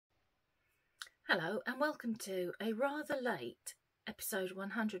Hello and welcome to a rather late episode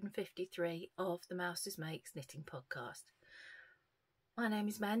 153 of the Mouses Makes Knitting podcast. My name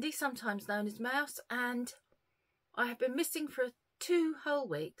is Mandy, sometimes known as Mouse, and I have been missing for 2 whole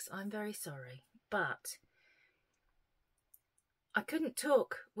weeks. I'm very sorry, but I couldn't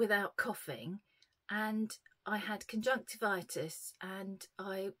talk without coughing and I had conjunctivitis and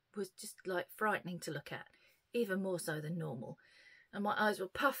I was just like frightening to look at, even more so than normal. And my eyes were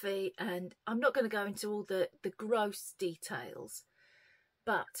puffy, and I'm not going to go into all the gross details,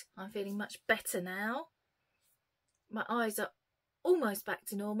 but I'm feeling much better now. My eyes are almost back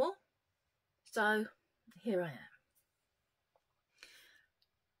to normal, so here I am.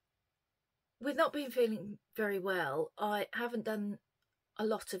 With not being feeling very well, I haven't done a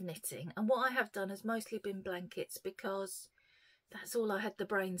lot of knitting, and what I have done has mostly been blankets because that's all I had the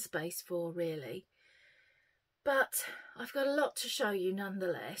brain space for, really. But I've got a lot to show you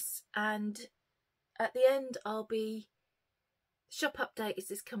nonetheless, and at the end shop update is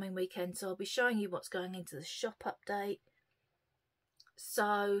this coming weekend, so I'll be showing you what's going into the shop update.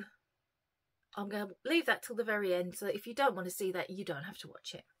 So I'm going to leave that till the very end, so that if you don't want to see that, you don't have to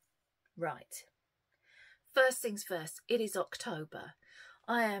watch it. Right. First things first, it is October.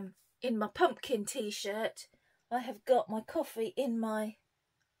 I am in my pumpkin t-shirt. I have got my coffee in my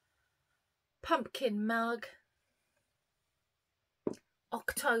pumpkin mug.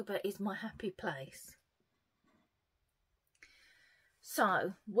 October is my happy place.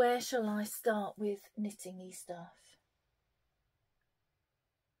 So, where shall I start with knitting-y stuff?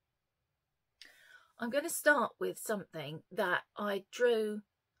 I'm going to start with something that I drew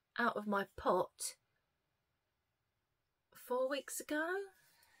out of my pot 4 weeks ago.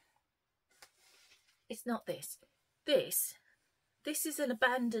 It's not this. This is an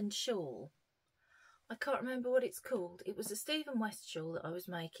abandoned shawl. I can't remember what it's called. It was a Stephen West shawl that I was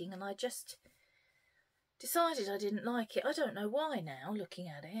making, and I just decided I didn't like it. I don't know why now, looking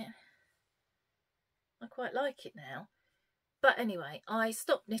at it. I quite like it now. But anyway, I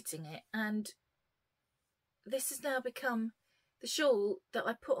stopped knitting it, and this has now become the shawl that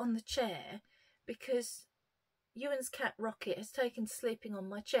I put on the chair because Ewan's cat Rocket has taken to sleeping on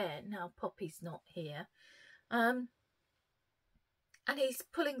my chair. Now Poppy's not here. And he's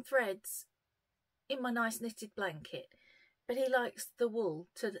pulling threads in my nice knitted blanket, but he likes the wool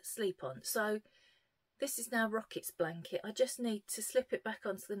to sleep on, so this is now Rocket's blanket. I just need to slip it back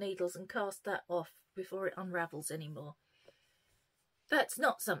onto the needles and cast that off before it unravels anymore. That's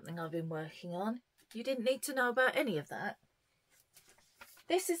not something I've been working on. You didn't need to know about any of that.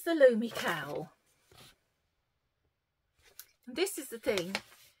 This is the MKAL, and this is the thing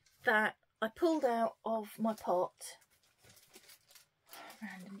that I pulled out of my pot.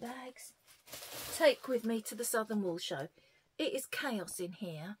 Random bags. Take with me to the Southern Wool Show. It is chaos in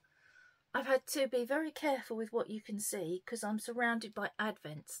here. I've had to be very careful with what you can see because I'm surrounded by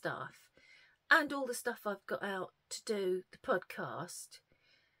Advent stuff and all the stuff I've got out to do the podcast.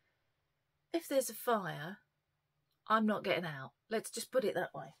 If there's a fire, I'm not getting out. Let's just put it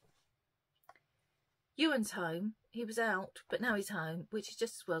that way. Ewan's home. He was out, but now he's home, which is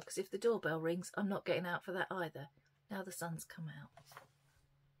just as well because if the doorbell rings, I'm not getting out for that either. Now the sun's come out.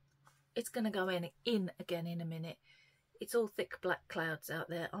 It's going to go in again in a minute. It's all thick black clouds out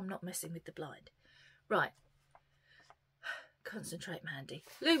there. I'm not messing with the blind. Right. Concentrate, Mandy.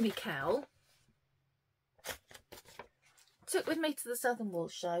 MKAL. Took with me to the Southern Wool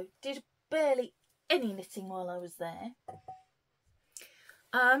Show. Did barely any knitting while I was there.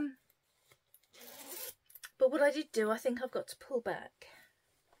 But what I did do, I think I've got to pull back.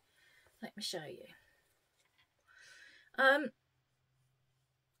 Let me show you.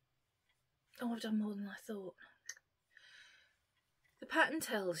 Oh, I've done more than I thought. The pattern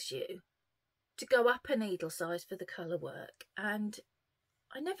tells you to go up a needle size for the colour work, and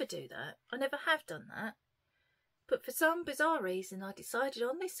I never do that. I never have done that. But for some bizarre reason, I decided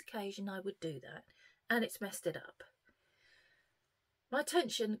on this occasion I would do that, and it's messed it up. My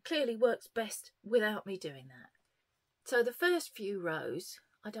tension clearly works best without me doing that. So the first few rows,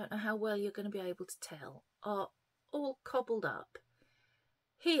 I don't know how well you're going to be able to tell, are all cobbled up.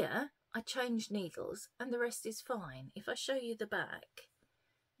 Here, I changed needles and the rest is fine. If I show you the back,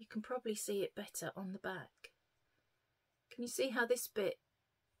 you can probably see it better on the back. Can you see how this bit...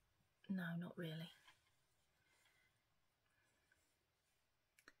 No, not really.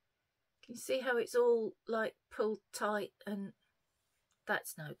 Can you see how it's all like pulled tight, and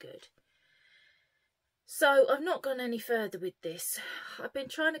that's no good. So I've not gone any further with this. I've been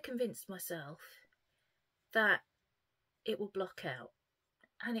trying to convince myself that it will block out,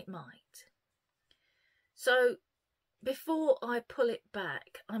 and it might. So before I pull it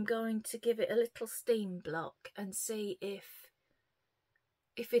back, I'm going to give it a little steam block and see if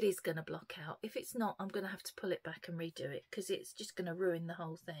it is going to block out. If it's not, I'm going to have to pull it back and redo it, because it's just going to ruin the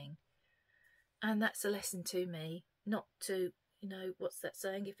whole thing. And that's a lesson to me, not to, you know, what's that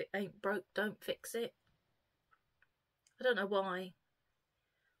saying? If it ain't broke, don't fix it. I don't know why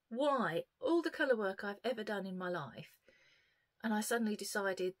all the colour work I've ever done in my life, and I suddenly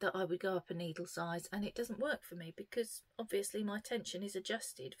decided that I would go up a needle size, and it doesn't work for me, because obviously my tension is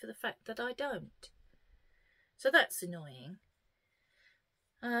adjusted for the fact that I don't. So that's annoying.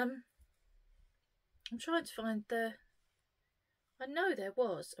 I'm trying to find the... I know there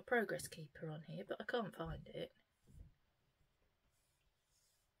was a progress keeper on here, but I can't find it.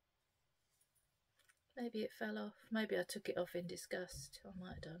 Maybe it fell off. Maybe I took it off in disgust. I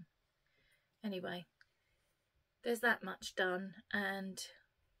might have done. Anyway, there's that much done, and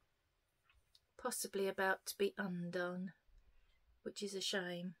possibly about to be undone, which is a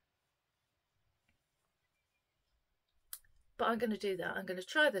shame. But I'm going to do that. I'm going to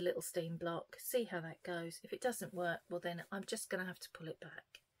try the little steam block, see how that goes. If it doesn't work, well then I'm just going to have to pull it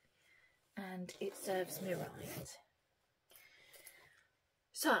back. And it serves me right.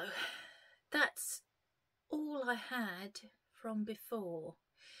 So, that's all I had from before.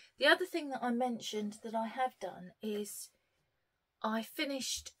 The other thing that I mentioned that I have done is I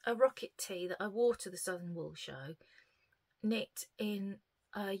finished a rocket tee that I wore to the Southern Wool Show, knit in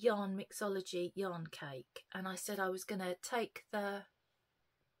a yarn mixology yarn cake, and I said I was going to take the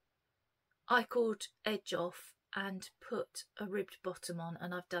I-cord edge off and put a ribbed bottom on,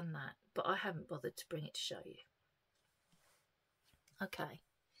 and I've done that, but I haven't bothered to bring it to show you. Okay.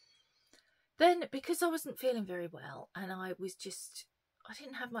 Then, because I wasn't feeling very well, and I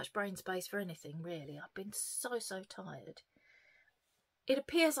didn't have much brain space for anything really. I've been so tired. It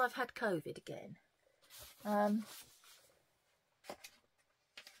appears I've had COVID again.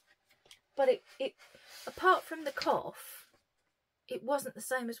 But it apart from the cough, it wasn't the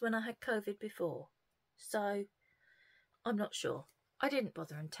same as when I had COVID before. So I'm not sure. I didn't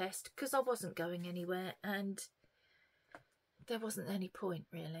bother and test because I wasn't going anywhere, and there wasn't any point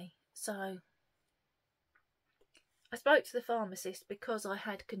really. So I spoke to the pharmacist because I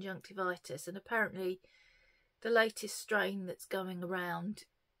had conjunctivitis, and apparently the latest strain that's going around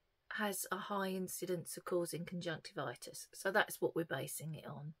has a high incidence of causing conjunctivitis. So that's what we're basing it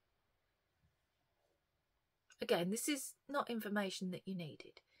on. Again, this is not information that you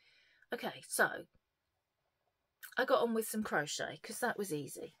needed. Okay, so I got on with some crochet because that was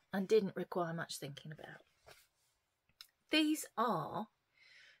easy and didn't require much thinking about. These are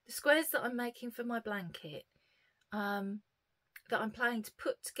the squares that I'm making for my blanket that I'm planning to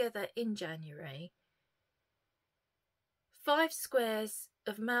put together in January. 5 squares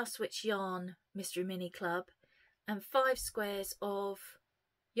of Mousewitch Yarn Mystery Mini Club and 5 squares of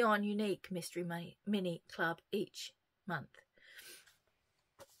Yarn Unique Mystery Mini Club each month.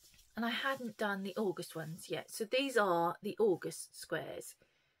 And I hadn't done the August ones yet, so these are the August squares.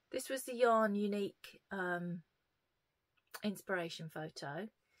 This was the Yarn Unique inspiration photo.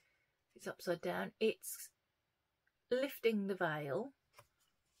 It's upside down. It's lifting the veil.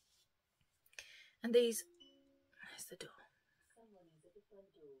 And these... There's the door. Someone is at the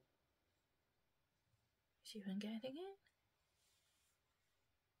front door. Is you even getting it?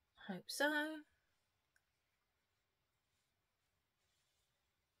 Hope so.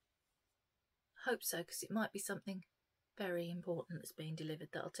 Hope so, because it might be something very important that's being delivered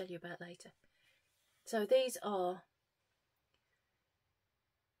that I'll tell you about later. So these are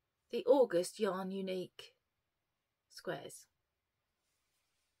the August Yarn Unique squares.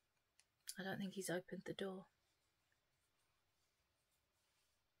 I don't think he's opened the door.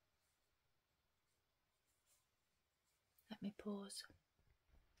 Let me pause.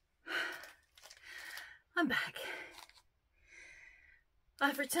 I'm back.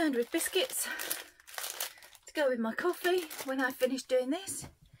 I've returned with biscuits to go with my coffee when I finish doing this.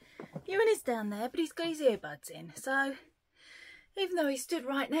 Ewan is down there, but he's got his earbuds in, so even though he stood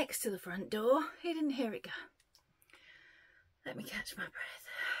right next to the front door, he didn't hear it go. Let me catch my breath.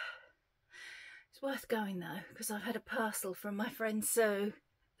 It's worth going though, because I've had a parcel from my friend Sue.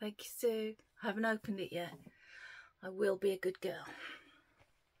 Thank you, Sue. I haven't opened it yet. I will be a good girl.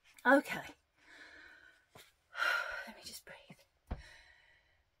 Okay. Let me just breathe.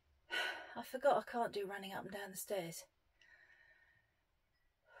 I forgot I can't do running up and down the stairs.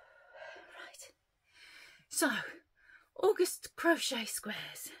 Right. So, August crochet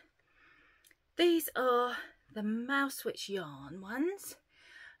squares. These are the Mousewitch Yarn ones.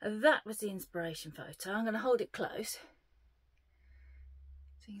 That was the inspiration photo. I'm going to hold it close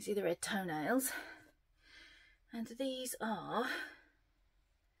so you can see the red toenails. And these are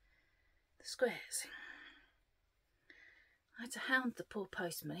the squares. I had to hound the poor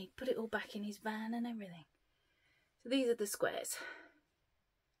postman. He put it all back in his van and everything. So these are the squares.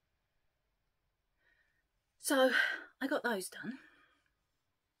 So I got those done.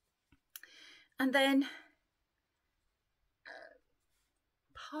 And then,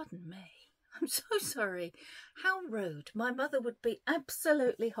 pardon me, I'm so sorry. How rude. My mother would be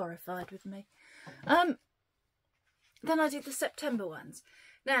absolutely horrified with me. Then I did the September ones.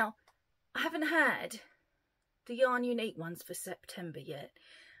 Now, I haven't had the Yarn Unique ones for September yet.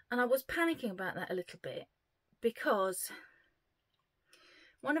 And I was panicking about that a little bit because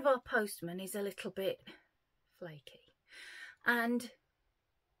one of our postmen is a little bit flaky. And,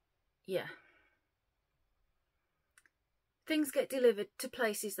 yeah. Things get delivered to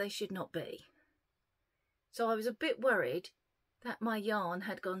places they should not be. So I was a bit worried that my yarn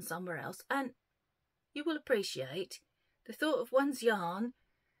had gone somewhere else. And you will appreciate the thought of one's yarn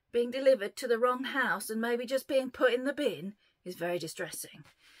being delivered to the wrong house and maybe just being put in the bin is very distressing.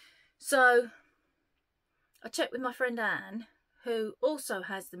 So I checked with my friend Anne, who also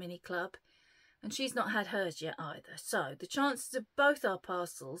has the mini club, and she's not had hers yet either. So the chances of both our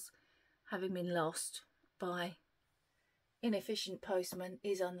parcels having been lost by inefficient postman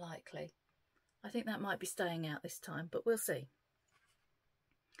is unlikely. I think that might be staying out this time, but we'll see.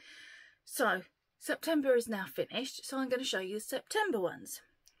 So September is now finished, so I'm going to show you the September ones.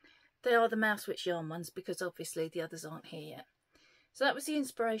 They are the Mousewitch Yarn ones because obviously the others aren't here yet. So that was the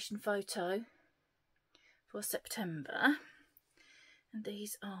inspiration photo for September. And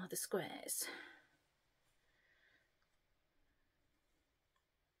these are the squares.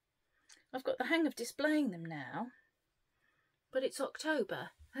 I've got the hang of displaying them now, but it's October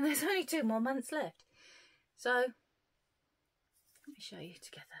and there's only 2 more months left. So let me show you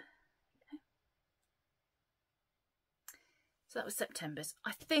together. Okay. So that was September's.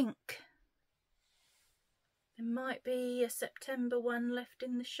 I think there might be a September one left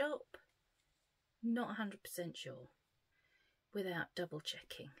in the shop. Not 100% sure without double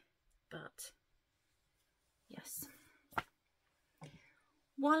checking, but yes.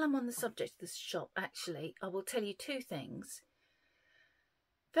 While I'm on the subject of the shop, actually, I will tell you 2 things.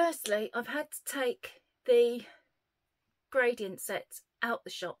 Firstly, I've had to take the gradient sets out the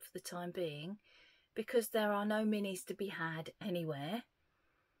shop for the time being because there are no minis to be had anywhere.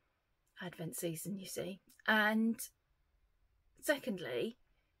 Advent season, you see. And secondly,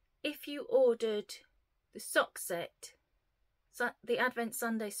 if you ordered the sock set, the Advent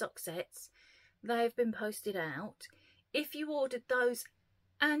Sunday sock sets, they have been posted out. If you ordered those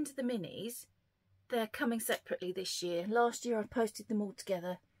and the minis, they're coming separately this year. Last year I posted them all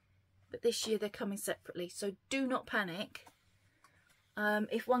together, but this year they're coming separately. So do not panic.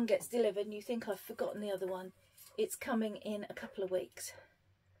 If one gets delivered and you think I've forgotten the other one, it's coming in a couple of weeks.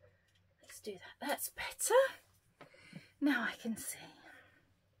 Let's do that. That's better. Now I can see.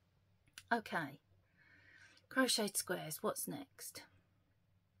 Okay. Crocheted squares. What's next?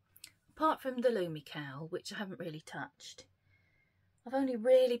 Apart from the MKAL, which I haven't really touched, I've only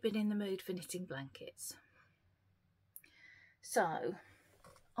really been in the mood for knitting blankets. So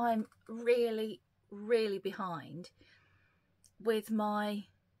I'm really, really behind with my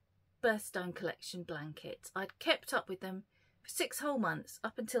birthstone collection blankets. I'd kept up with them for 6 whole months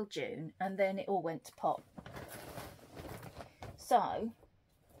up until June, and then it all went to pot. So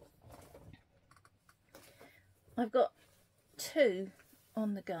I've got 2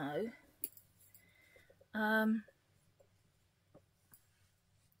 on the go.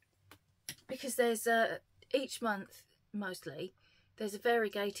 Because there's each month, mostly, there's a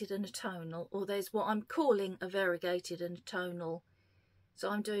variegated and a tonal, or there's what I'm calling a variegated and a tonal. So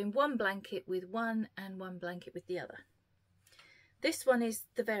I'm doing 1 blanket with one and 1 blanket with the other. This one is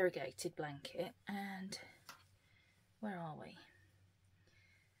the variegated blanket, and where are we?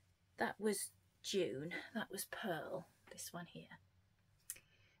 That was June, that was Pearl, this one here.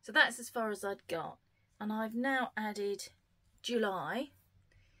 So that's as far as I'd got, and I've now added July,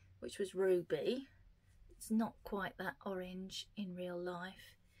 which was Ruby. It's not quite that orange in real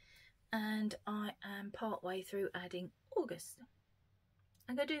life, and I am part way through adding August.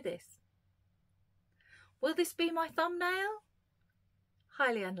 I'm going to do this. Will this be my thumbnail?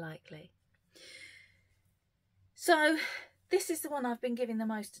 Highly unlikely. So this is the one I've been giving the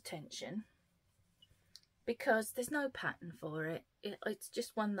most attention because there's no pattern for it. It's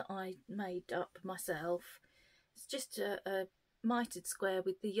just one that I made up myself. It's just a mitered square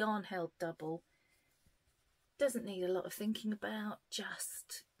with the yarn held double. Doesn't need a lot of thinking about,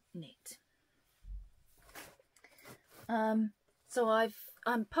 just knit. So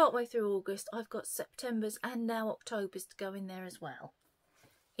I'm partway through August. I've got September's and now October's to go in there as well,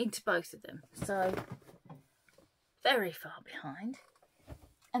 into both of them. So very far behind.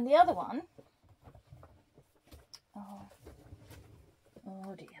 And the other one, oh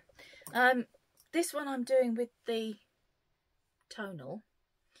dear. This one I'm doing with the tonal,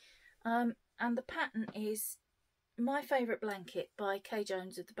 and the pattern is My Favourite Blanket by Kay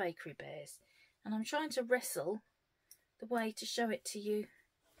Jones of the Bakery Bears, and I'm trying to wrestle the way to show it to you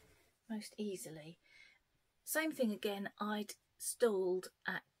most easily. Same thing again, I'd stalled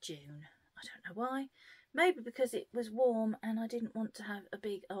at June. I don't know why. Maybe because it was warm and I didn't want to have a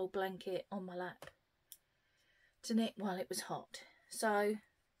big old blanket on my lap to knit while it was hot. So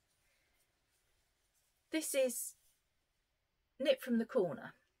this is knit from the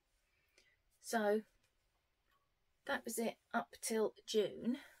corner. So that was it up till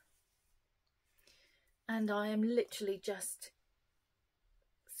June. And I am literally just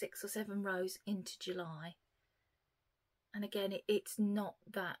 6 or 7 rows into July. And again, it's not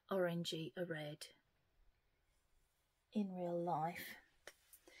that orangey a red in real life.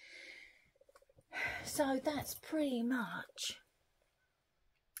 So that's pretty much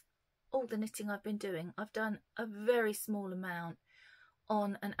all the knitting I've been doing. I've done a very small amount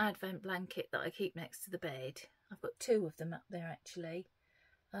on an advent blanket that I keep next to the bed. I've got 2 of them up there actually.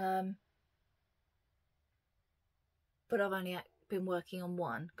 But I've only been working on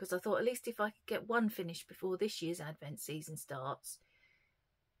one because I thought at least if I could get one finished before this year's advent season starts,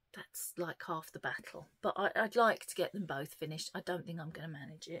 that's like half the battle. But I'd like to get them both finished. I don't think I'm going to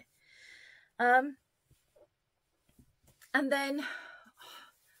manage it. And then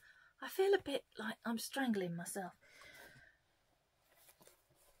I feel a bit like I'm strangling myself.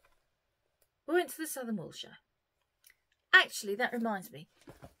 We went to the Southern Wool Show. Actually, that reminds me.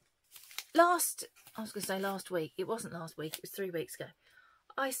 I was going to say last week. It wasn't last week. It was 3 weeks ago.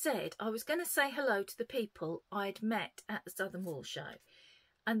 I said I was going to say hello to the people I'd met at the Southern Wool Show.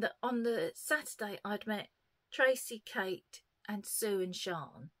 And that on the Saturday I'd met Tracy, Kate and Sue and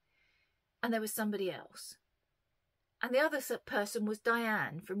Sian. And there was somebody else. And the other person was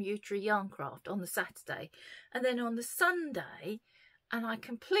Diane from Mousewitch Yarn on the Saturday. And then on the Sunday, and I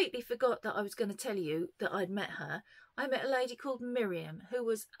completely forgot that I was going to tell you that I'd met her, I met a lady called Miriam who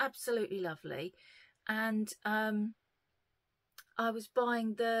was absolutely lovely. And I was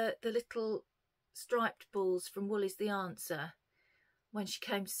buying the little striped balls from Wool is the Answer. When she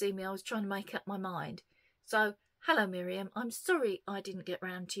came to see me, I was trying to make up my mind. So, hello Miriam, I'm sorry I didn't get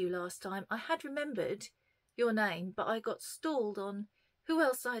round to you last time. I had remembered your name, but I got stalled on who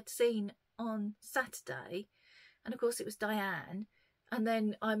else I'd seen on Saturday. And of course it was Diane. And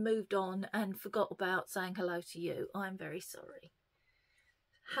then I moved on and forgot about saying hello to you. I'm very sorry.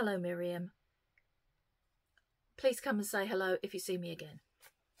 Hello Miriam. Please come and say hello if you see me again.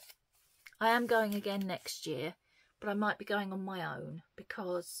 I am going again next year, but I might be going on my own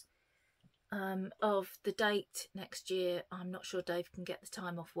because of the date next year. I'm not sure Dave can get the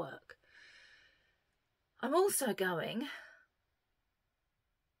time off work. I'm also going.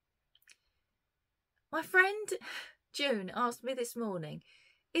 My friend June asked me this morning,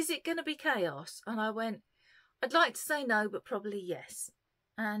 is it going to be chaos? And I went, I'd like to say no, but probably yes.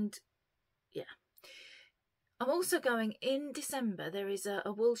 And yeah. I'm also going in December. There is a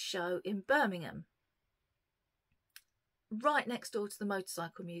wool show in Birmingham, right next door to the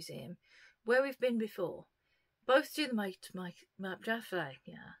Motorcycle Museum, where we've been before. Both do the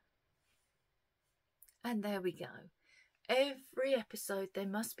yeah. And there we go. Every episode there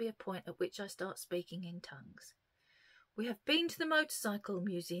must be a point at which I start speaking in tongues. We have been to the Motorcycle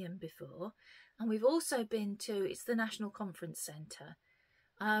Museum before, and we've also been to, it's the National Conference Centre,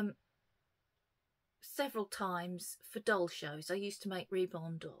 several times for doll shows. I used to make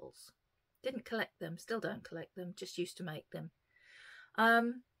reborn dolls. Didn't collect them, still don't collect them, just used to make them.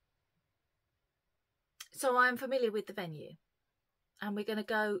 So I am familiar with the venue, and we're going to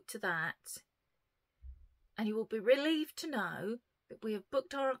go to that. And you will be relieved to know that we have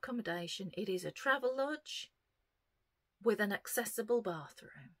booked our accommodation. It is a travel lodge with an accessible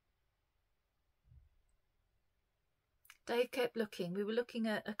bathroom. Dave kept looking. We were looking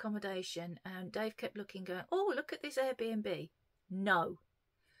at accommodation and Dave kept looking, going, oh, look at this Airbnb. No.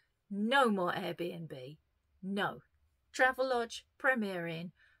 No more Airbnb. No. Travel lodge, Premier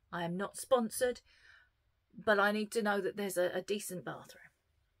Inn. I am not sponsored, but I need to know that there's a decent bathroom.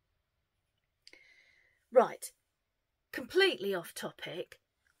 Right, completely off topic,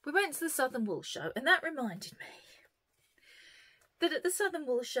 we went to the Southern Wool Show, and that reminded me that at the Southern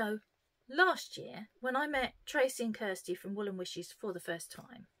Wool Show last year, when I met Tracy and Kirsty from Wool and Wishes for the first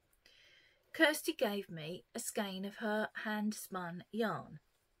time, Kirsty gave me a skein of her hand spun yarn,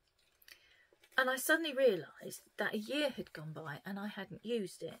 and I suddenly realised that a year had gone by and I hadn't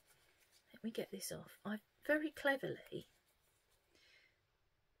used it. Let me get this off. I very cleverly,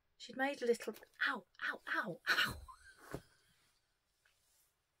 she'd made a little, ow, ow, ow, ow.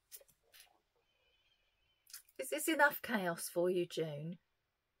 Is this enough chaos for you, June?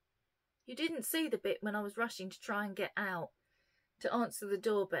 You didn't see the bit when I was rushing to try and get out to answer the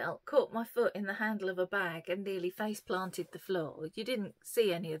doorbell, caught my foot in the handle of a bag and nearly face planted the floor. You didn't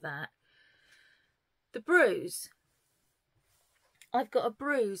see any of that. The bruise. I've got a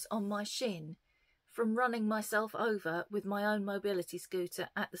bruise on my shin from running myself over with my own mobility scooter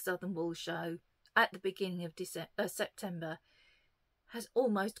at the Southern Wool Show at the beginning of September. Has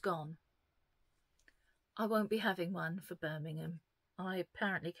almost gone. I won't be having one for Birmingham. I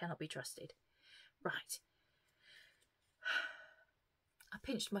apparently cannot be trusted. Right. I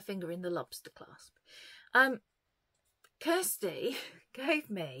pinched my finger in the lobster clasp. Kirsty gave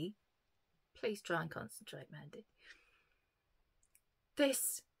me, please try and concentrate, Mandy,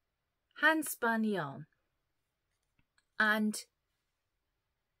 this hand spun yarn, and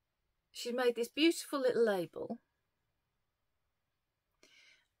she made this beautiful little label,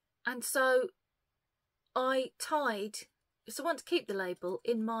 and so I tied, so I want to keep the label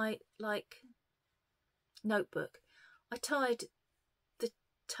in my notebook. I tied the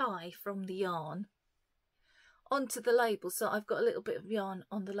tie from the yarn onto the label, so I've got a little bit of yarn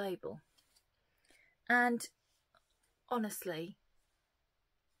on the label. And honestly,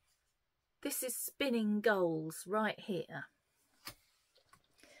 this is spinning goals right here.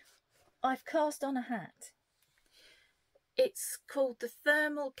 I've cast on a hat. It's called the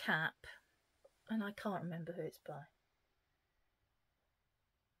Thermal Cap, and I can't remember who it's by.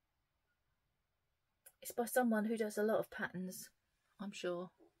 It's by someone who does a lot of patterns, I'm sure.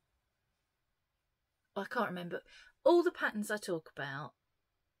 I can't remember. All the patterns I talk about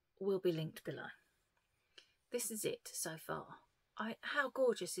will be linked below. This is it so far. How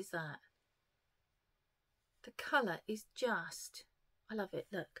gorgeous is that? The colour is just, I love it,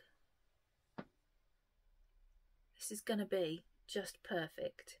 look. This is going to be just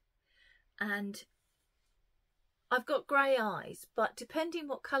perfect. And I've got grey eyes, but depending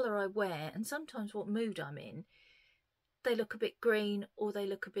what colour I wear and sometimes what mood I'm in, they look a bit green or they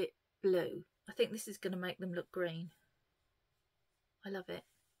look a bit blue. I think this is going to make them look green. I love it.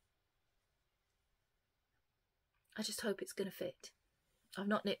 I just hope it's going to fit. I've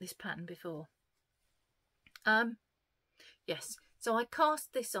not knit this pattern before. Yes, so I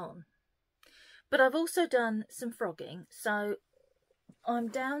cast this on, but I've also done some frogging, so I'm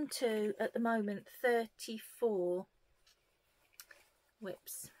down to, at the moment, 34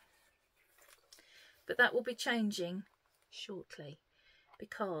 whips, but that will be changing shortly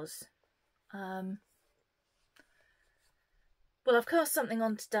because well, I've cast something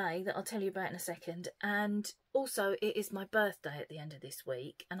on today that I'll tell you about in a second, and also it is my birthday at the end of this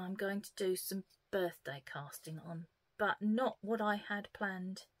week and I'm going to do some birthday casting on, but not what I had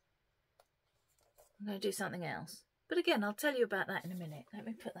planned. I'm going to do something else, but again I'll tell you about that in a minute. Let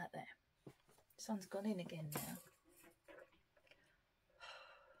me put that there. The sun's gone in again now.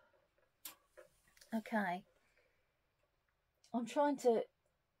 Okay, I'm trying to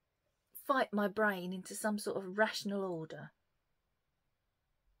fight my brain into some sort of rational order.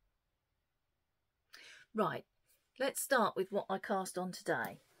 Right, let's start with what I cast on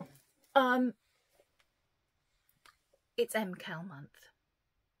today. It's MKAL month.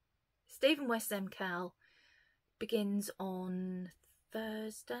 Stephen West's MKAL begins on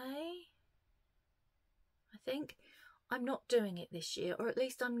Thursday, I think. I'm not doing it this year, or at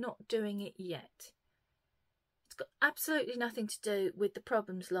least I'm not doing it yet. It's got absolutely nothing to do with the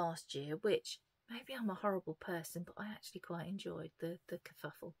problems last year, which maybe I'm a horrible person, but I actually quite enjoyed the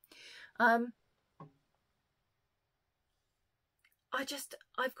kerfuffle.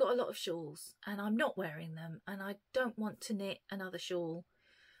 I've got a lot of shawls and I'm not wearing them, and I don't want to knit another shawl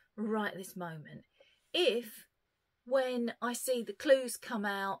right this moment. If, when I see the clues come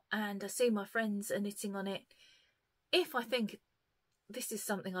out and I see my friends are knitting on it, if I think this is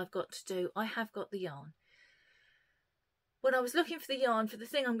something I've got to do, I have got the yarn. When I was looking for the yarn for the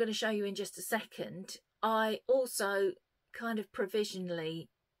thing I'm going to show you in just a second, I also kind of provisionally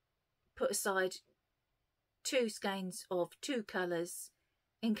put aside 2 skeins of 2 colours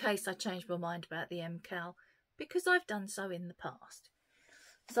in case I change my mind about the MKAL, because I've done so in the past.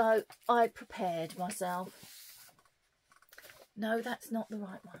 So I prepared myself. No, that's not the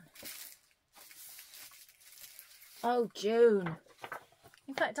right one. Oh, June.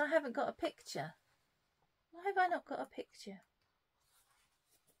 In fact, I haven't got a picture. Why have I not got a picture?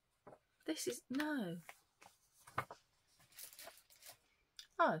 This is, no.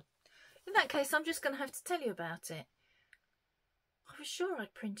 Oh, in that case, I'm just going to have to tell you about it. I was sure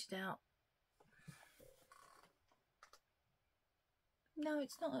I'd printed out. No,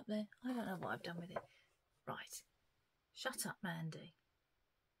 it's not up there. I don't know what I've done with it. Right. Shut up, Mandy.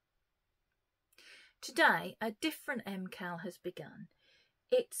 Today, a different MKAL has begun.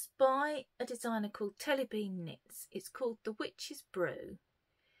 It's by a designer called Tellybean Knits. It's called the Witch's Brew.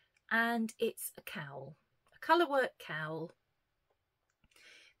 And it's a cowl. A colourwork cowl.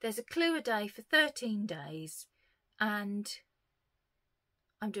 There's a clue a day for 13 days. And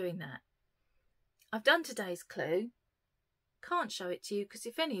I'm doing that. I've done today's clue. Can't show it to you because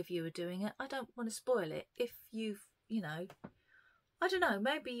if any of you are doing it, I don't want to spoil it. If you've, you know, I don't know,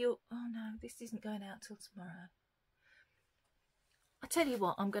 maybe you're, oh no, this isn't going out till tomorrow. I tell you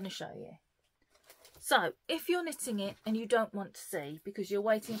what, I'm going to show you. So, if you're knitting it and you don't want to see because you're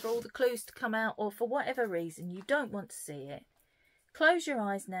waiting for all the clues to come out or for whatever reason you don't want to see it, close your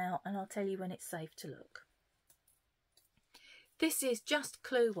eyes now and I'll tell you when it's safe to look. This is just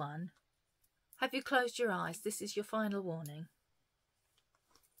clue 1. Have you closed your eyes? This is your final warning.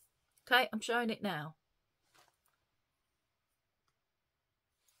 Okay, I'm showing it now.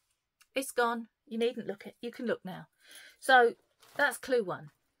 It's gone. You needn't look it. You can look now. So that's clue 1.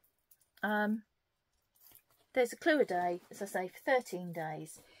 There's a clue a day, as I say, for 13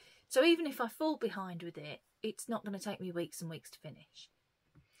 days. So even if I fall behind with it, it's not going to take me weeks and weeks to finish.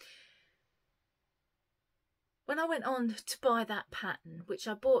 When I went on to buy that pattern, which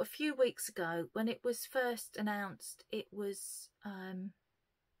I bought a few weeks ago, when it was first announced, it was half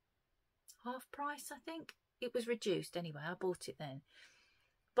price, I think. It was reduced anyway. I bought it then.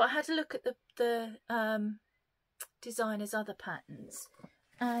 But I had a look at the designer's other patterns,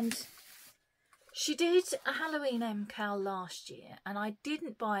 and she did a Halloween MKAL last year, and I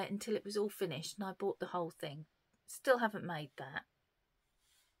didn't buy it until it was all finished, and I bought the whole thing. Still haven't made that.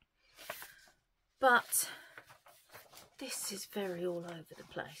 But this is very all over the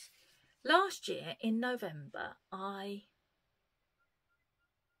place. Last year in November, I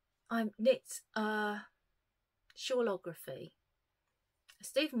knit a shawlography, a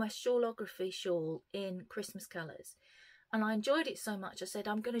Stephen West shawlography shawl in Christmas colours. And I enjoyed it so much, I said,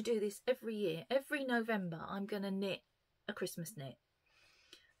 I'm going to do this every year. Every November, I'm going to knit a Christmas knit.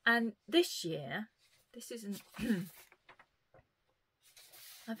 And this year, this isn't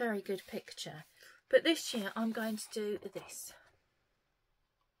a very good picture. But this year, I'm going to do this.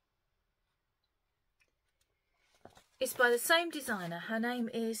 It's by the same designer. Her name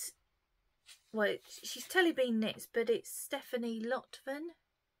is, well, she's Tellybean Knits, but it's Stephanie Lotven.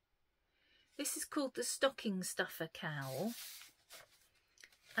 This is called the Stocking Stuffer Cowl.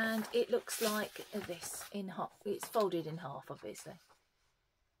 And it looks like this in half. It's folded in half, obviously.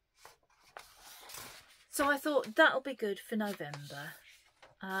 So I thought that'll be good for November.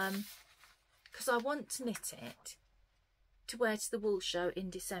 Because I want to knit it to wear to the wool show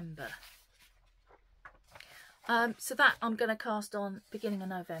in December. So that I'm going to cast on beginning of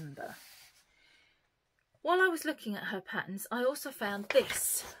November. While I was looking at her patterns, I also found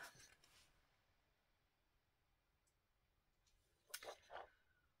this.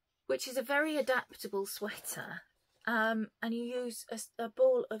 Which is a very adaptable sweater. And you use a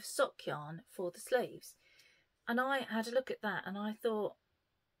ball of sock yarn for the sleeves. And I had a look at that and I thought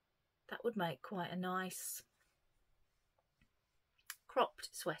that would make quite a nice cropped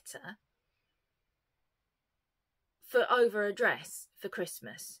sweater for over a dress for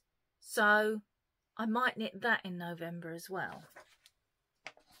Christmas. So I might knit that in November as well.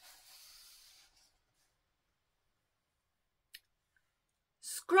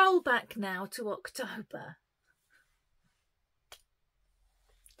 Scroll back now to October.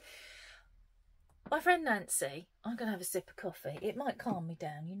 My friend Nancy, I'm going to have a sip of coffee. It might calm me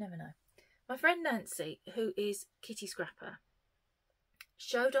down, you never know. My friend Nancy, who is Kitty Scrapper,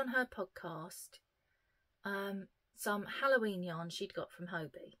 showed on her podcast some Halloween yarn she'd got from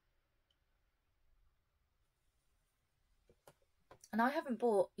Hobie. And I haven't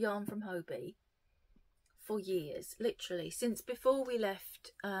bought yarn from Hobie for years, literally, since before we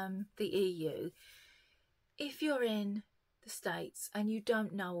left the EU. If you're in the States and you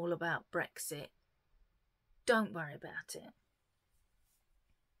don't know all about Brexit, don't worry about it.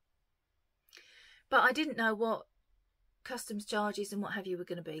 But I didn't know what customs charges and what have you were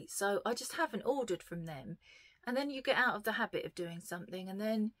going to be, so I just haven't ordered from them. And then you get out of the habit of doing something, and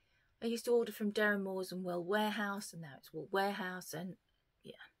then I used to order from Darren Moore's and Wool Warehouse, and now it's Wool Warehouse, and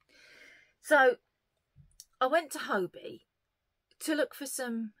yeah. So I went to Hobie to look for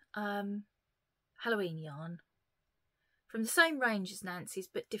some Halloween yarn from the same range as Nancy's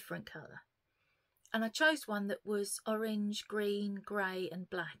but different colour. And I chose one that was orange, green, grey and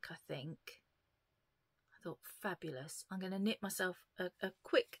black, I think. I thought, fabulous. I'm going to knit myself a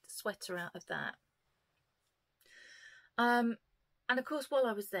quick sweater out of that. And of course, while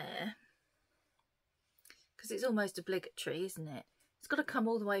I was there, because it's almost obligatory, isn't it? It's got to come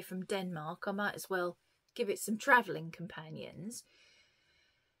all the way from Denmark. I might as well give it some travelling companions.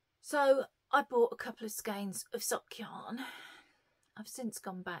 So I bought a couple of skeins of sock yarn. I've since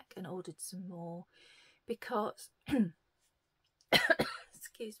gone back and ordered some more because,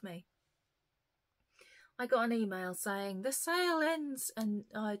 excuse me, I got an email saying the sale ends, and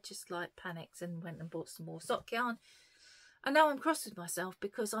I just like panicked and went and bought some more sock yarn. And now I'm cross with myself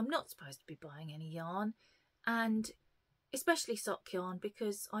because I'm not supposed to be buying any yarn, and especially sock yarn,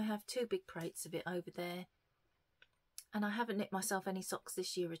 because I have 2 big crates of it over there and I haven't knit myself any socks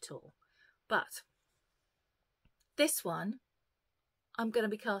this year at all. But this one I'm going to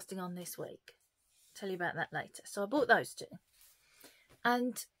be casting on this week. I'll tell you about that later. So I bought those 2.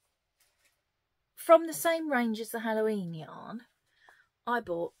 And from the same range as the Halloween yarn, I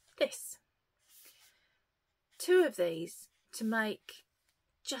bought this. 2 of these to make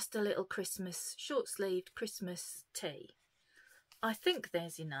just a little Christmas, short-sleeved Christmas tee. I think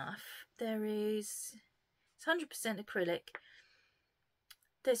there's enough. There is, it's 100% acrylic.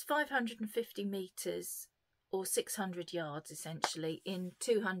 There's 550 metres or 600 yards essentially in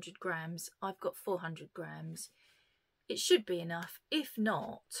 200 grams. I've got 400 grams. It should be enough. If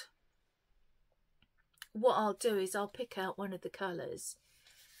not, what I'll do is I'll pick out one of the colours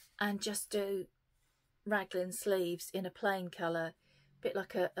and just do raglan sleeves in a plain colour, a bit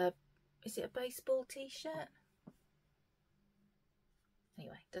like a is it a baseball t-shirt?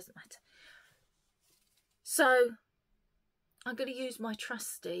 Anyway, doesn't matter. So I'm going to use my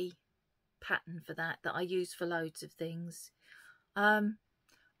trusty pattern for that I use for loads of things.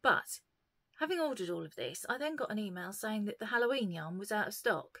 But having ordered all of this, I then got an email saying that the Halloween yarn was out of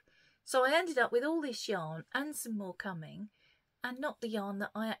stock. So I ended up with all this yarn and some more coming, and not the yarn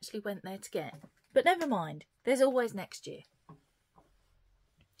that I actually went there to get. But never mind, there's always next year.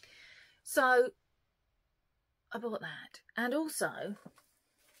 So I bought that. And also,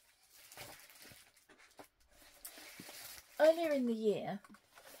 earlier in the year,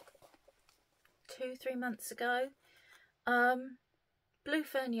 2-3 months ago, Blue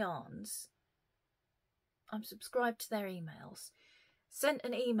Fern Yarns, I'm subscribed to their emails, sent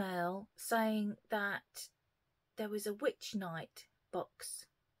an email saying that there was a Witch Night box,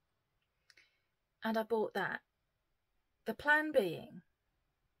 and I bought that. The plan being,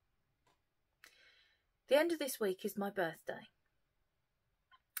 the end of this week is my birthday,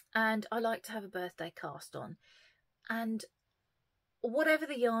 and I like to have a birthday cast on, and whatever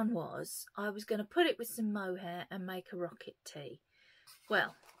the yarn was, I was going to put it with some mohair and make a rocket tee.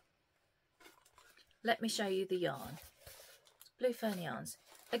 Well, let me show you the yarn. Blue Fern Yarns.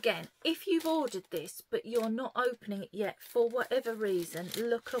 Again, if you've ordered this but you're not opening it yet for whatever reason,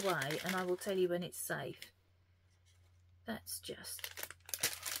 look away and I will tell you when it's safe. That's just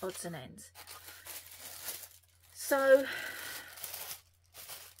odds and ends. So,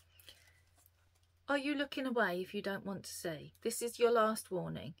 are you looking away if you don't want to see? This is your last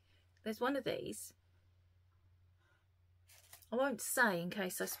warning. There's one of these. I won't say in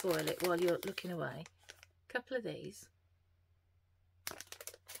case I spoil it while you're looking away. A couple of these.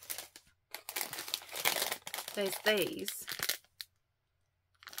 There's these.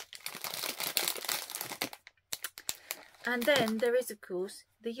 And then there is, of course,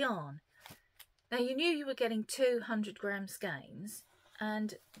 the yarn. Now, you knew you were getting 200 gram skeins,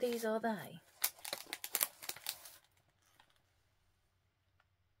 and these are they.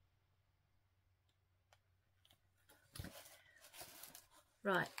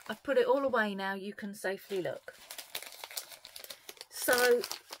 Right, I've put it all away now, you can safely look. So,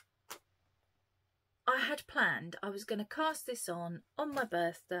 I had planned I was going to cast this on my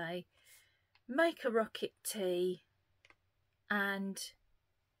birthday, make a rocket tee, and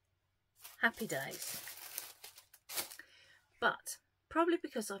happy days. But, probably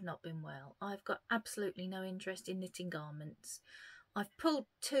because I've not been well, I've got absolutely no interest in knitting garments. I've pulled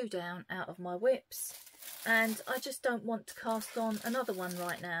 2 down out of my whips, and I just don't want to cast on another one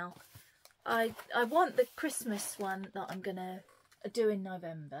right now. I want the Christmas one that I'm going to do in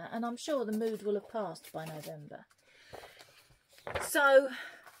November, and I'm sure the mood will have passed by November. So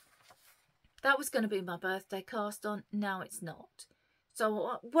that was going to be my birthday cast on. Now it's not.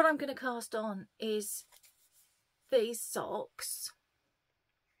 So what I'm going to cast on is these socks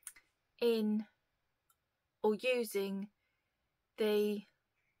in, or using, the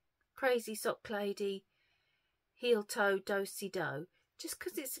Crazy Sock Lady heel toe do-si-do, just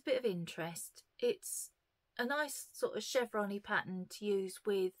because it's a bit of interest. It's a nice sort of chevron-y pattern to use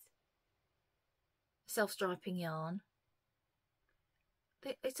with self-striping yarn.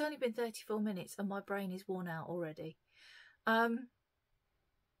 It's only been 34 minutes and my brain is worn out already. And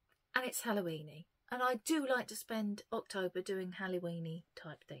it's Halloweeny. And I do like to spend October doing Halloweeny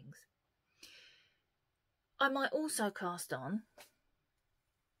type things. I might also cast on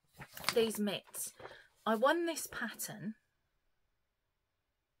these mitts. I won this pattern,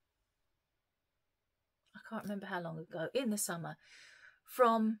 I can't remember how long ago, in the summer,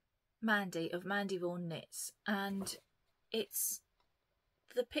 from Mandy of Mandy Vaughan Knits, and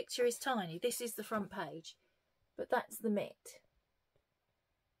the picture is tiny. This is the front page, but that's the mitt.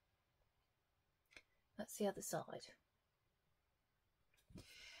 That's the other side.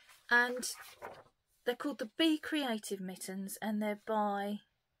 And they're called the Be Creative Mittens, and they're by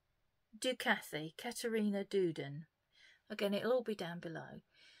Ducathy, Katerina Duden. Again, it'll all be down below.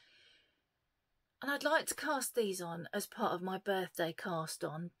 And I'd like to cast these on as part of my birthday cast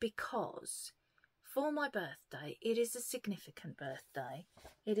on, because for my birthday, it is a significant birthday.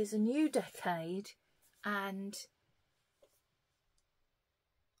 It is a new decade, and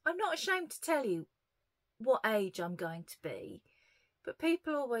I'm not ashamed to tell you what age I'm going to be, but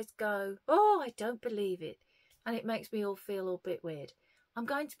people always go, oh, I don't believe it, and it makes me all feel a bit weird. I'm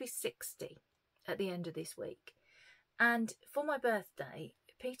going to be 60 at the end of this week, and for my birthday,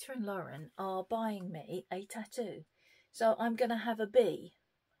 Peter and Lauren are buying me a tattoo, so I'm going to have a bee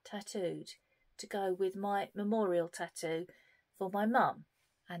tattooed to go with my memorial tattoo for my mum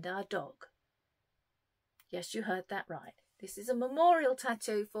and our dog. Yes, you heard that right. This is a memorial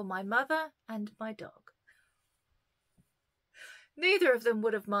tattoo for my mother and my dog. Neither of them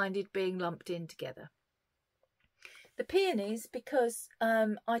would have minded being lumped in together. The peonies, because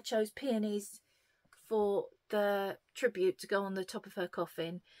I chose peonies for the tribute to go on the top of her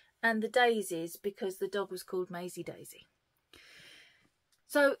coffin, and the daisies because the dog was called Maisie Daisy.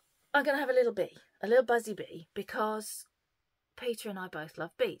 So I'm going to have a little bee, a little buzzy bee, because Peter and I both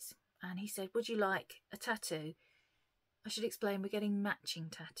love bees. And he said, would you like a tattoo? I should explain, we're getting matching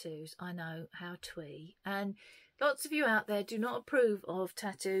tattoos. I know, how twee. And lots of you out there do not approve of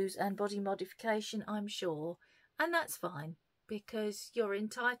tattoos and body modification, I'm sure. And that's fine, because you're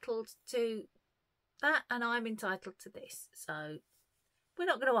entitled to that and I'm entitled to this. So we're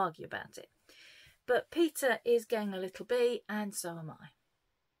not going to argue about it. But Peter is getting a little bee, and so am I.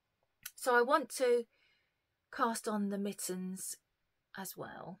 So I want to cast on the mittens as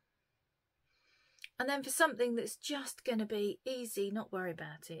well. And then for something that's just going to be easy, not worry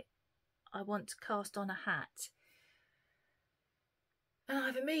about it, I want to cast on a hat. And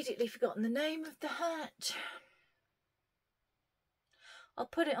I've immediately forgotten the name of the hat. I'll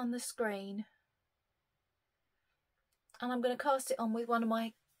put it on the screen. And I'm going to cast it on with one of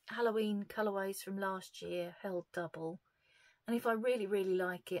my Halloween colourways from last year, held double. And if I really, really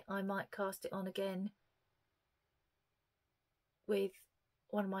like it, I might cast it on again with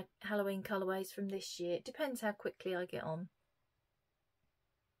one of my Halloween colourways from this year. It depends how quickly I get on.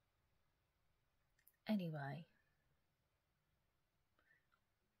 Anyway,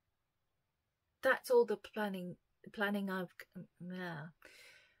 that's all the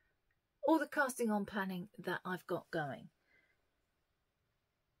all the casting on planning that I've got going.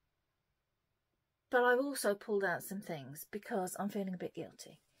 But I've also pulled out some things because I'm feeling a bit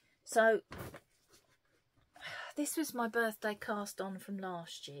guilty. So this was my birthday cast on from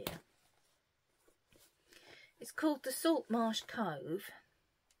last year. It's called the Salt Marsh Cove.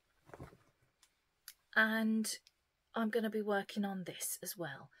 And I'm going to be working on this as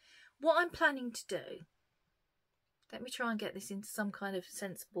well. What I'm planning to do, let me try and get this into some kind of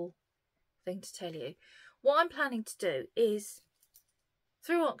sensible thing to tell you. What I'm planning to do is,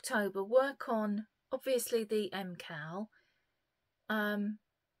 through October, work on, obviously, the MKAL,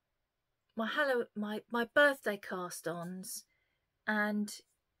 my birthday cast-ons, and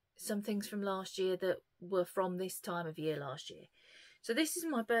some things from last year that were from this time of year last year. So this is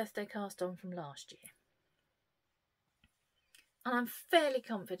my birthday cast-on from last year. And I'm fairly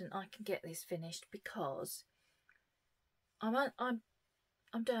confident I can get this finished because I'm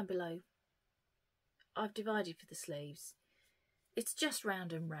down below. I've divided for the sleeves. It's just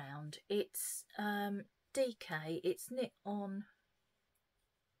round and round. It's DK. It's knit on.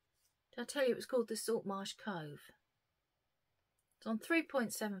 Did I tell you it was called the Salt Marsh Cove? It's on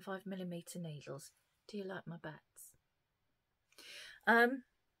 3.75mm needles. Do you like my bats?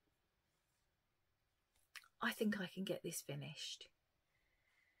 I think I can get this finished.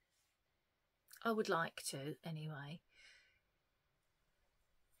 I would like to, anyway.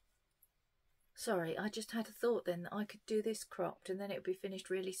 Sorry, I just had a thought then that I could do this cropped and then it would be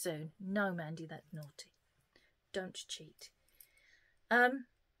finished really soon. No, Mandy, that's naughty. Don't cheat. And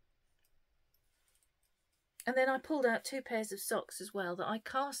then I pulled out 2 pairs of socks as well that I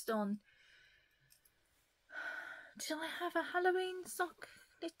cast on. Did I have a Halloween sock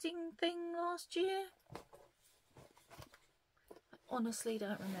knitting thing last year? I honestly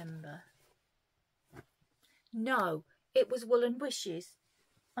don't remember. No, it was Woolen Wishes.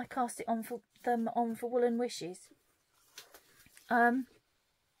 I cast it on for Woolen Wishes.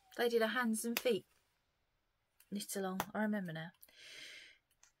 They did a hands and feet knit along. I remember now.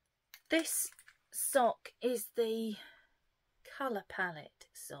 This sock is the colour palette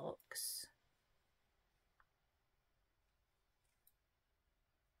socks.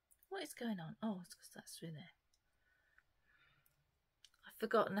 What is going on? Oh, it's because that's through there. I've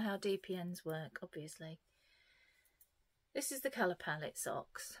forgotten how DPNs work, obviously. This is the colour palette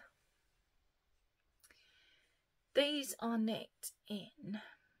socks. These are knit in.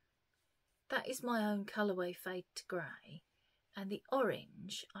 That is my own colourway Fade to Grey. And the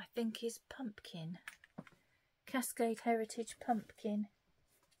orange, I think, is Pumpkin. Cascade Heritage Pumpkin.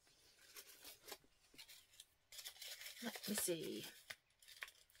 Let me see.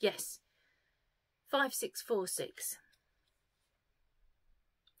 Yes, 5646.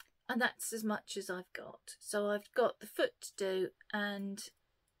 And that's as much as I've got. So I've got the foot to do and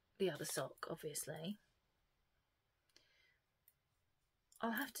the other sock, obviously.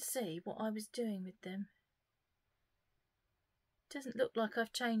 I'll have to see what I was doing with them. Doesn't look like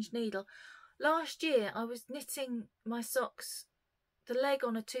I've changed needle. Last year I was knitting my socks, the leg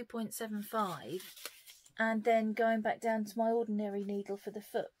on a 2.75 and then going back down to my ordinary needle for the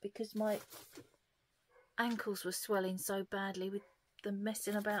foot because my ankles were swelling so badly with the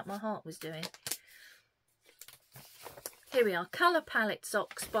messing about my heart was doing. Here we are, Colour Palette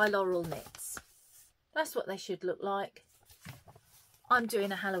Socks by Laurel Knits. That's what they should look like. I'm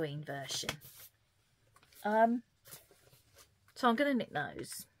doing a Halloween version. So I'm going to knit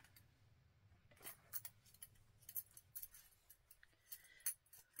those.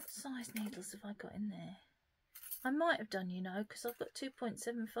 What size needles have I got in there? I might have done, you know, because I've got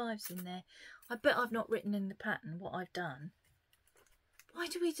 2.75s in there. I bet I've not written in the pattern what I've done. Why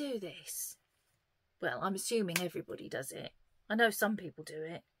do we do this? Well, I'm assuming everybody does it. I know some people do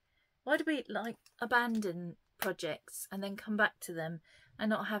it. Why do we, like, abandon projects and then come back to them and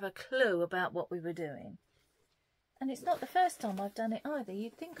not have a clue about what we were doing? And it's not the first time I've done it either.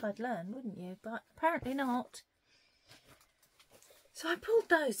 You'd think I'd learn, wouldn't you? But apparently not. So I pulled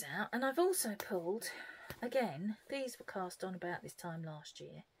those out, and I've also pulled, again, these were cast on about this time last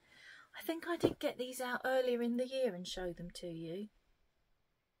year. I think I did get these out earlier in the year and show them to you.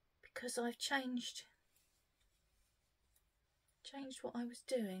 Because I've changed what I was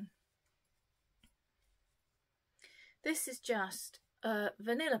doing. This is just a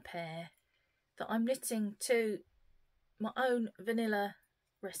vanilla pear that I'm knitting to my own vanilla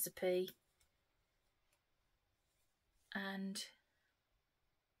recipe, and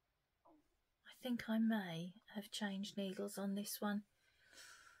I think I may have changed needles on this one,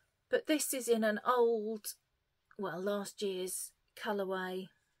 but this is in an old, well, last year's colourway.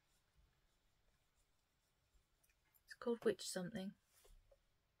 It's called Witch something.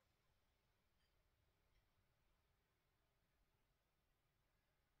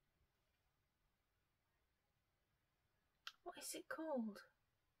 What is it called?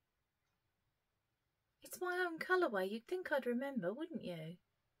 It's my own colourway. You'd think I'd remember, wouldn't you?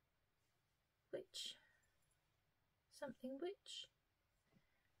 Witch. Something witch.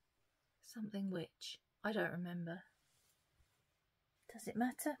 Something witch. I don't remember. Does it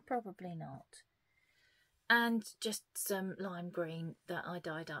matter? Probably not. And just some lime green that I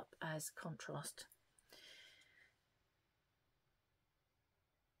dyed up as contrast.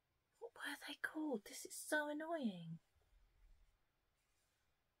 What were they called? This is so annoying.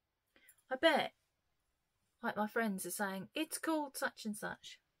 I bet, like my friends are saying, it's called such and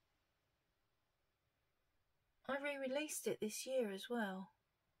such. I re-released it this year as well.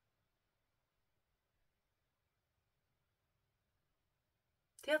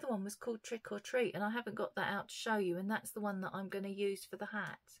 The other one was called Trick or Treat, and I haven't got that out to show you, and that's the one that I'm going to use for the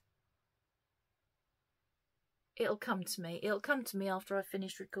hat. It'll come to me. It'll come to me after I've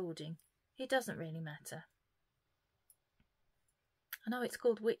finished recording. It doesn't really matter. I know it's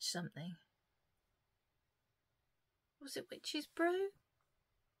called Witch something. Was it Witch's Brew?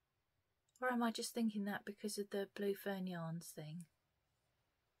 Or am I just thinking that because of the Blue Fern Yarns thing?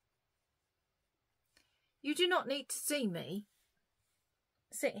 You do not need to see me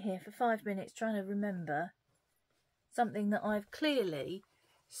sit here for 5 minutes trying to remember something that I've clearly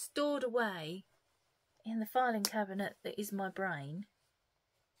stored away in the filing cabinet that is my brain.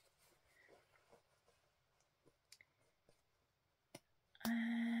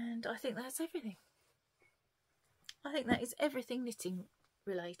 And I think that's everything. I think that is everything knitting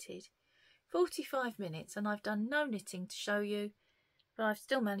related. 45 minutes, and I've done no knitting to show you, but I've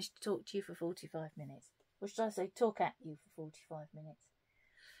still managed to talk to you for 45 minutes. Or should I say talk at you for 45 minutes?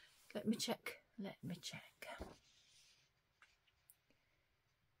 Let me check. Let me check.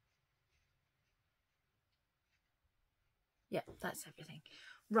 Yeah, that's everything.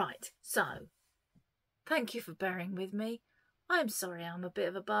 Right, so thank you for bearing with me. I'm sorry I'm a bit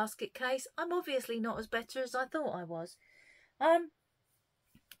of a basket case. I'm obviously not as better as I thought I was.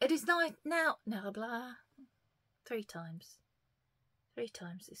 It is now blah 3 times. 3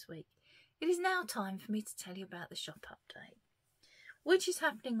 times this week. It is now time for me to tell you about the shop update, which is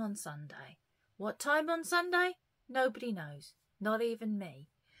happening on Sunday. What time on Sunday? Nobody knows, not even me.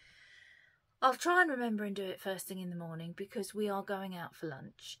 I'll try and remember and do it first thing in the morning because we are going out for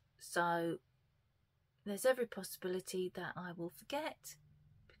lunch. So there's every possibility that I will forget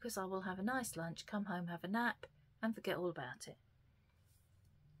because I will have a nice lunch, come home, have a nap and forget all about it.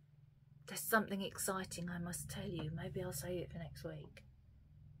 There's something exciting I must tell you. Maybe I'll save it for next week.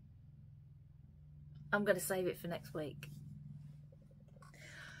 I'm going to save it for next week.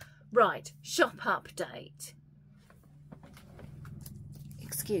 Right, shop update.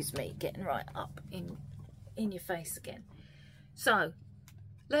 Excuse me, getting right up in your face again. So,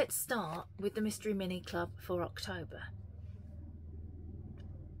 let's start with the Mystery Mini Club for October.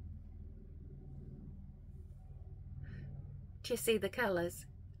 Do you see the colours?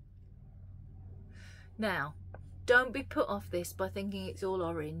 Now, don't be put off this by thinking it's all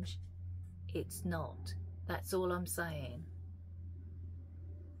orange. It's not. That's all I'm saying.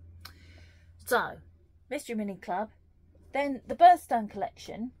 So, Mystery Mini Club. Then the Birthstone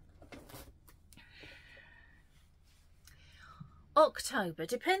collection. October,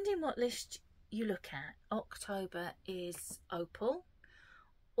 depending what list you look at, October is opal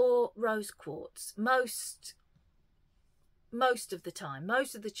or rose quartz. Most of the time,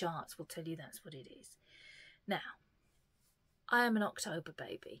 most of the charts will tell you that's what it is. Now, I am an October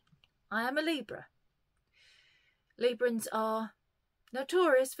baby. I am a Libra. Librans are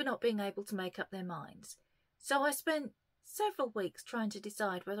notorious for not being able to make up their minds. So I spent several weeks trying to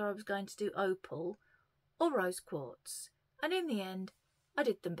decide whether I was going to do opal or rose quartz. And in the end, I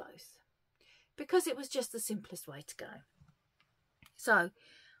did them both. Because it was just the simplest way to go. So,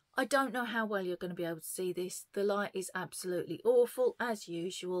 I don't know how well you're going to be able to see this. The light is absolutely awful, as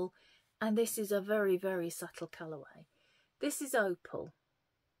usual. And this is a very, very subtle colourway. This is opal.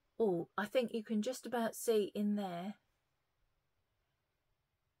 Oh, I think you can just about see in there.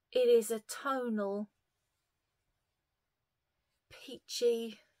 It is a tonal,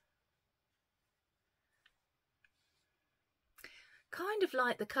 peachy, kind of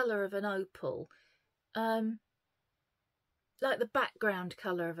like the colour of an opal. Like the background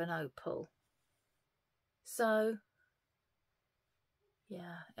colour of an opal. So,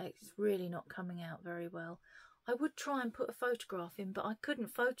 yeah, it's really not coming out very well. I would try and put a photograph in, but I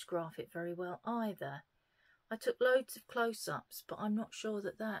couldn't photograph it very well either. I took loads of close-ups, but I'm not sure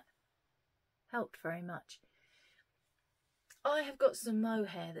that that helped very much. I have got some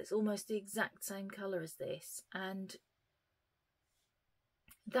mohair that's almost the exact same colour as this, and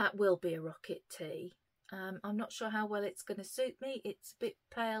that will be a rocket tea. I'm not sure how well it's going to suit me. It's a bit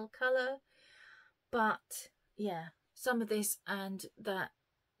pale colour, but yeah, some of this and that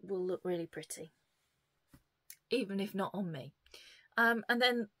will look really pretty, even if not on me. And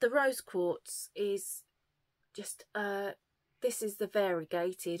then the rose quartz is just, this is the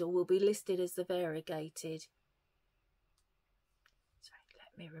variegated, or will be listed as the variegated. Sorry,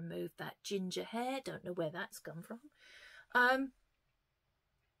 let me remove that ginger hair. Don't know where that's come from.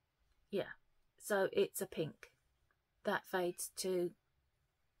 Yeah, so it's a pink. That fades to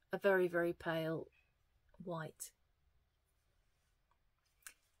a very, very pale white.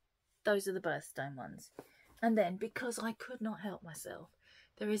 Those are the birthstone ones. And then, because I could not help myself,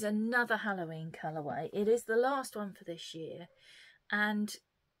 there is another Halloween colourway. It is the last one for this year. And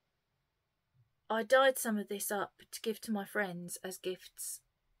I dyed some of this up to give to my friends as gifts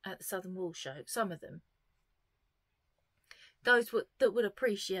at the Southern Wool Show. Some of them. Those that would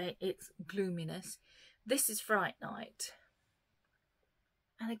appreciate its gloominess. This is Fright Night.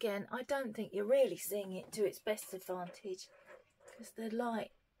 And again, I don't think you're really seeing it to its best advantage. Because the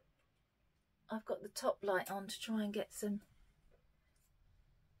light... I've got the top light on to try and get some...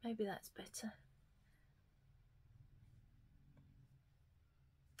 Maybe that's better.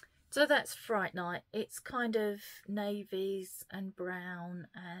 So that's Fright Night. It's kind of navies and brown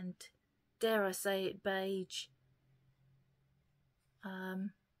and dare I say it, beige.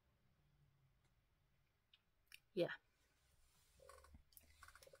 Yeah.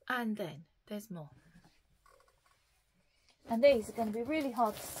 And then there's more. And these are going to be really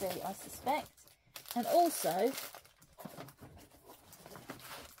hard to see, I suspect. And also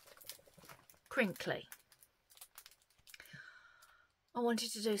crinkly. I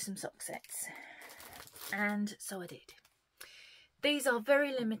wanted to do some sock sets, and so I did. These are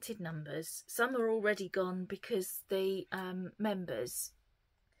very limited numbers. Some are already gone because the members,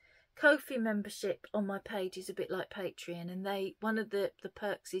 Ko-fi membership on my page is a bit like Patreon, and one of the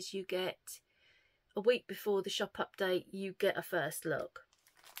perks is you get a week before the shop update, you get a first look.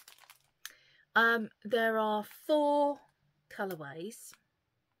 There are 4 colourways.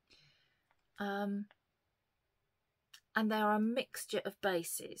 And they are a mixture of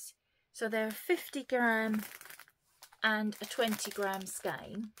bases. So they're a 50 gram and a 20 gram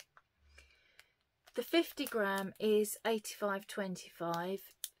skein. The 50 gram is 85.25.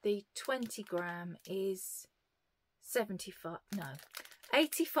 The 20 gram is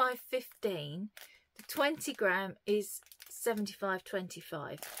 85.15. The 20 gram is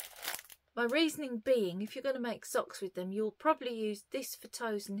 75.25. My reasoning being, if you're going to make socks with them, you'll probably use this for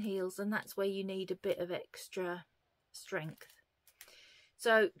toes and heels, and that's where you need a bit of extra strength.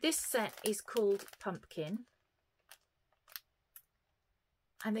 So this set is called Pumpkin,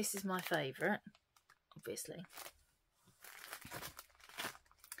 and this is my favourite, obviously.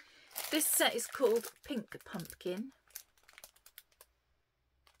 This set is called Pink Pumpkin.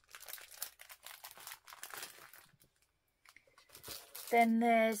 Then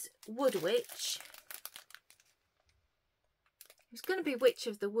there's Wood Witch. It was going to be Witch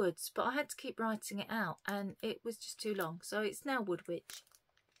of the Woods, but I had to keep writing it out and it was just too long. So it's now Wood Witch.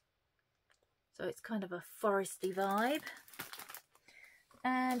 So it's kind of a foresty vibe.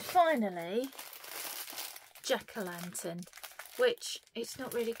 And finally, Jack-o'-lantern, which it's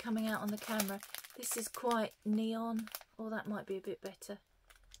not really coming out on the camera. This is quite neon, or that might be a bit better,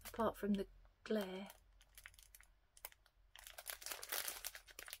 apart from the glare.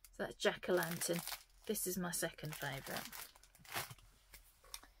 So that's Jack-o'-lantern. This is my second favourite.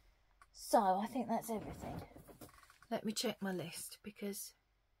 So I think that's everything. Let me check my list because,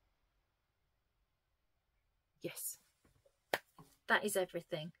 yes, that is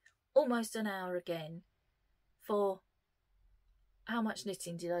everything. Almost an hour again for, how much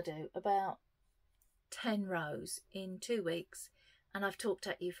knitting did I do? About 10 rows in 2 weeks, and I've talked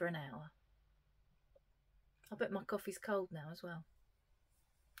at you for an hour. I bet my coffee's cold now as well.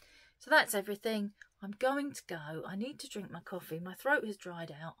 So that's everything. I'm going to go. I need to drink my coffee. My throat has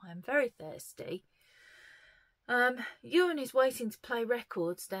dried out. I am very thirsty. Ewan is waiting to play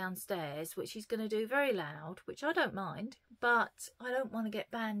records downstairs, which he's going to do very loud, which I don't mind, but I don't want to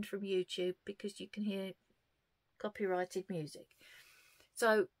get banned from YouTube because you can hear copyrighted music.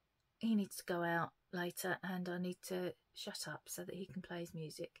 So he needs to go out later and I need to shut up so that he can play his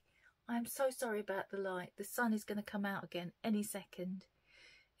music. I'm so sorry about the light. The sun is going to come out again any second.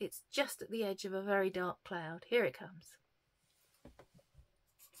 It's just at the edge of a very dark cloud. Here it comes.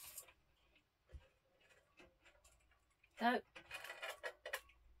 No.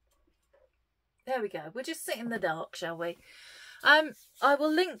 There we go. We'll just sit in the dark, shall we? I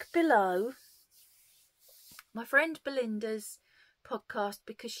will link below my friend Belinda's podcast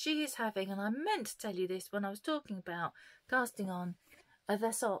because she is having, and I meant to tell you this when I was talking about casting on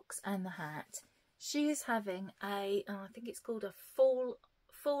the socks and the hat. She is having a, I think it's called a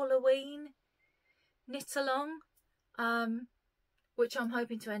Falloween knit along, which I'm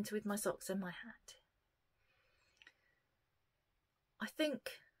hoping to enter with my socks and my hat. I think,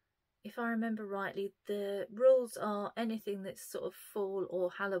 if I remember rightly, the rules are anything that's sort of fall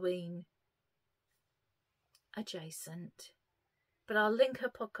or Halloween adjacent. But I'll link her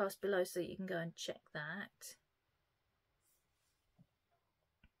podcast below so you can go and check that.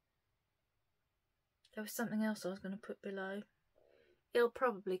 There was something else I was going to put below. It'll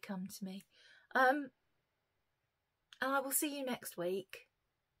probably come to me. And I will see you next week,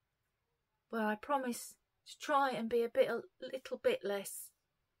 where I promise to try and be a little bit less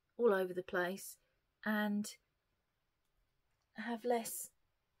all over the place and have less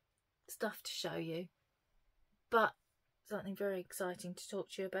stuff to show you, but something very exciting to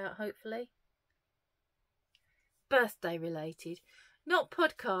talk to you about, hopefully. Birthday related, not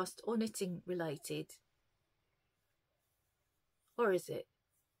podcast or knitting related. Or is it?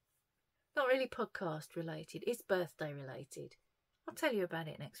 Not really podcast related, it's birthday related. I'll tell you about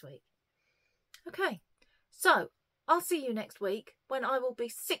it next week. Okay, so I'll see you next week when I will be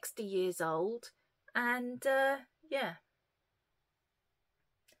 60 years old, and yeah,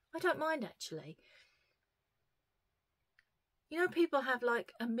 I don't mind actually. You know, people have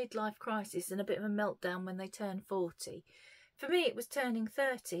like a midlife crisis and a bit of a meltdown when they turn 40. For me, it was turning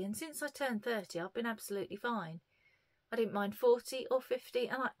 30, and since I turned 30, I've been absolutely fine. I didn't mind 40 or 50,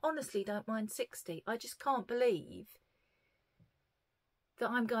 and I honestly don't mind 60. I just can't believe that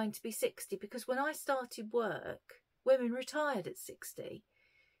I'm going to be 60, because when I started work, women retired at 60.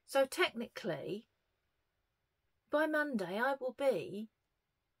 So technically, by Monday, I will be,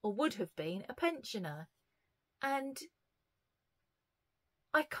 or would have been, a pensioner. And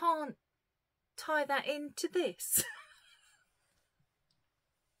I can't tie that into this.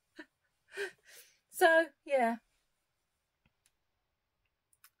 So, yeah.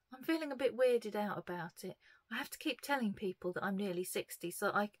 I'm feeling a bit weirded out about it. I have to keep telling people that I'm nearly 60,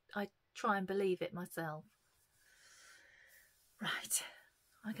 so I try and believe it myself. Right,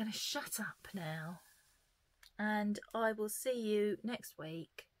 I'm going to shut up now, and I will see you next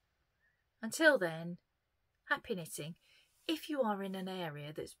week. Until then, happy knitting. If you are in an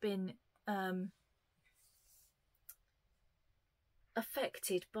area that's been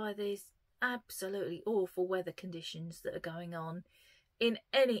affected by these absolutely awful weather conditions that are going on in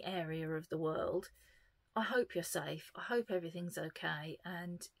any area of the world, I hope you're safe. I hope everything's okay.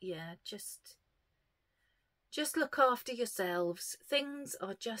 And yeah, just look after yourselves. Things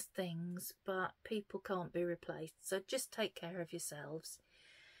are just things, but people can't be replaced. So just take care of yourselves.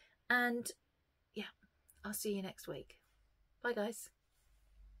 And yeah, I'll see you next week. Bye guys.